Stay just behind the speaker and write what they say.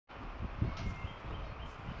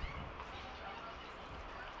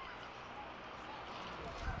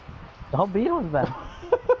Don't beat him, man.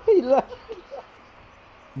 He left.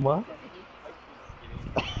 What?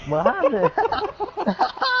 What happened?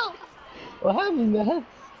 What happened, man?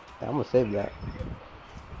 I'm gonna save that.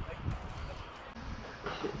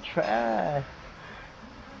 Trash.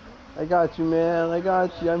 I got you, man. I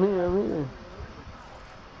got you. I'm here. I'm here.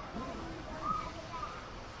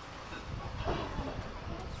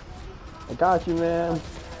 I got you, man.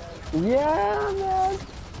 Yeah, man.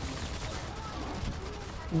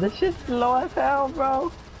 This shit's slow as hell,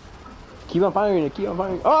 bro. Keep on firing it. Keep on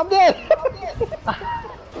firing. Oh, I'm dead.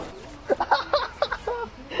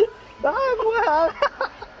 What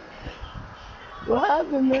happened? What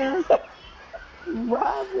happened, man? What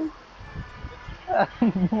happened?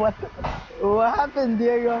 What happened,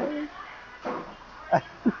 Diego?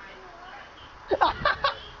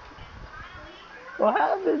 What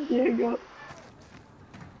happened, Diego?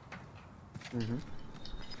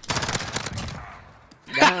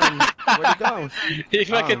 Damn. Where'd he go? He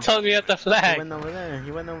fucking told me at the He flag. went over there.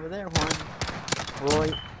 He went over there, Juan.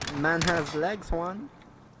 Boy, man has legs, Juan.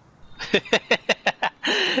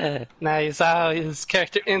 Now you saw how his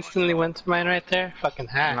character instantly went to mine right there? Fucking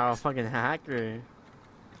hack. Oh, fucking hacker.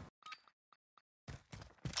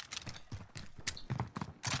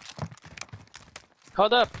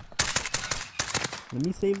 Hold up. Let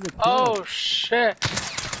me save the clip. Oh shit.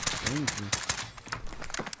 Thank you.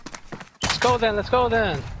 Let's go then, let's go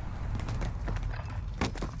then.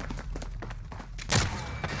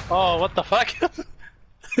 Oh, what the fuck?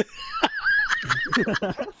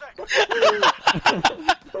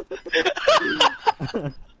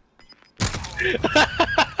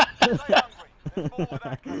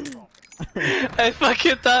 I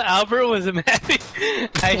fucking thought Albert was mad.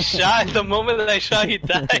 I shot, the moment that I shot he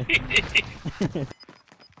died.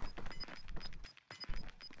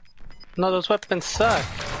 No, those weapons suck.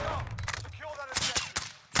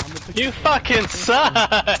 You fucking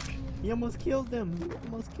suck! He almost killed them. He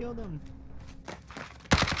almost killed them.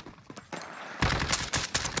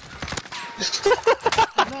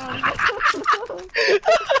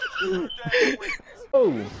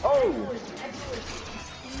 Oh! Oh!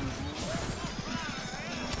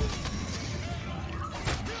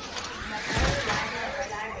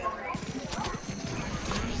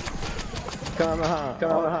 Come on!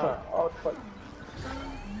 Come on! Oh, fuck.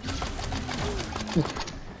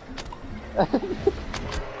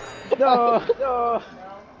 No! No!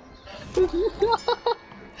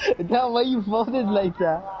 Damn, why you folded like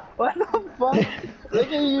that? What the fuck?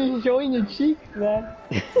 Look at you showing your cheeks, man.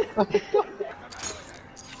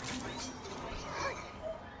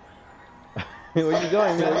 Where you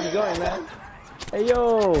going, man? Where you going, man? Hey,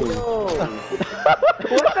 yo! Yo!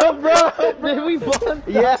 What the bro? Did we bond?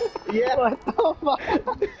 Yeah, yeah. What the fuck?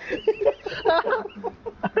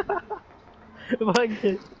 Fuck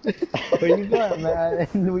it. Where you going, man?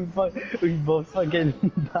 And we both fucking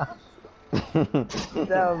died.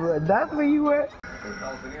 Damn, bro. That's where you were?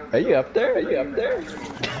 Are you up there? Are you up there?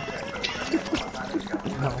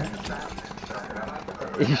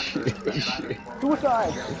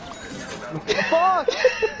 Suicide! Fuck!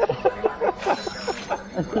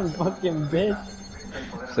 Fucking bitch.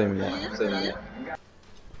 Same here. Same here.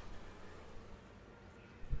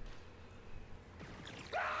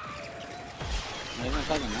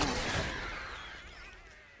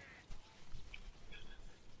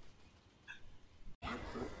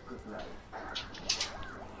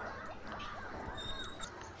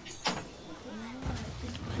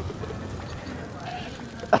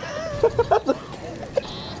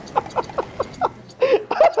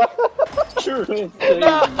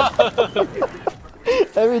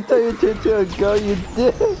 Every time you turn to a girl, you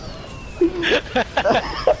did.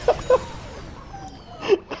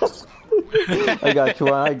 I got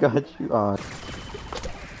you. I got you. Oh.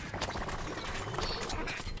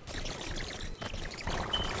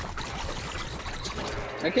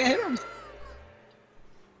 I can't hit him.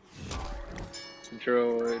 I'm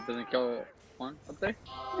sure it doesn't kill one up there.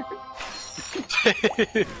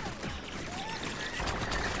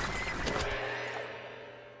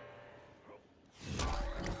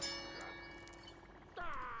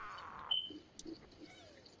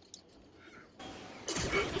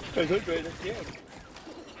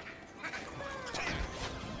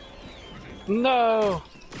 No!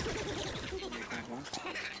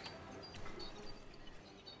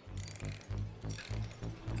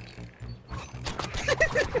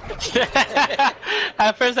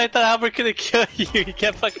 At first I thought Albert could have killed you, he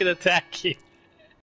kept fucking attacking.